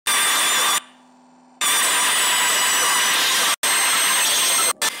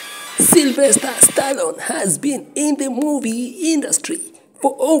Sylvester Stallone has been in the movie industry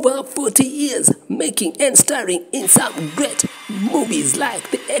for over 40 years, making and starring in some great movies like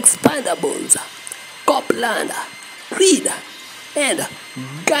The Expendables, Copland, Creed, and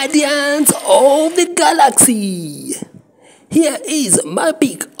Guardians of the Galaxy. Here is my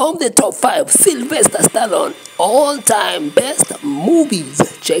pick of the top 5 Sylvester Stallone all-time best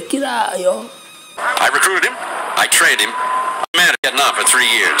movies. Check it out, yo. I recruited him, I trained him, I'm a man of getting on for 3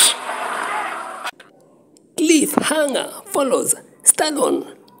 years. Cliffhanger follows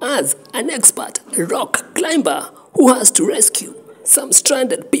Stallone as an expert rock climber who has to rescue some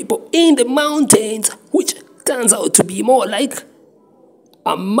stranded people in the mountains, which turns out to be more like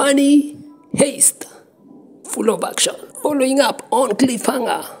a money heist full of action. Following up on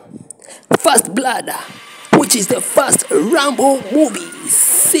Cliffhanger, First Blood, which is the first Rambo movie,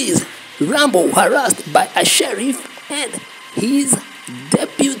 sees Rambo harassed by a sheriff and his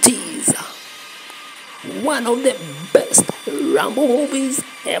deputies. One of the best Rambo movies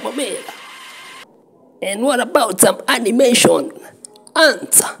ever made. And what about some animation?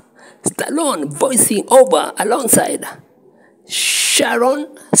 Ants, Stallone voicing over alongside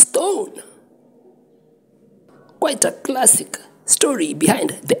Sharon Stone. Quite a classic story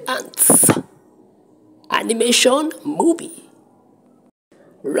behind the Ants animation movie.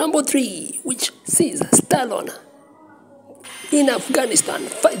 Rambo 3, which sees Stallone in Afghanistan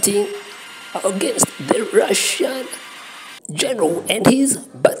fighting against the Russian general and his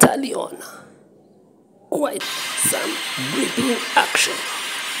battalion. Quite some gripping action.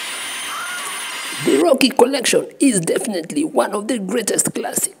 The Rocky Collection is definitely one of the greatest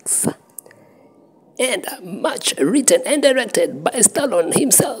classics, and much written and directed by Stallone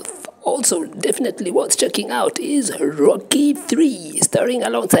himself. Also definitely worth checking out is Rocky 3, starring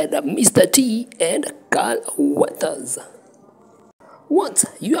alongside Mr. T and Carl Weathers. What's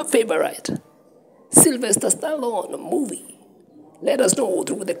your favorite Sylvester Stallone movie? Let us know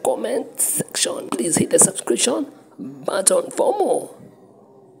through the comment section. Please hit the subscription button for more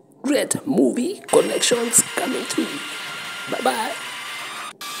great movie collections coming through. Bye bye.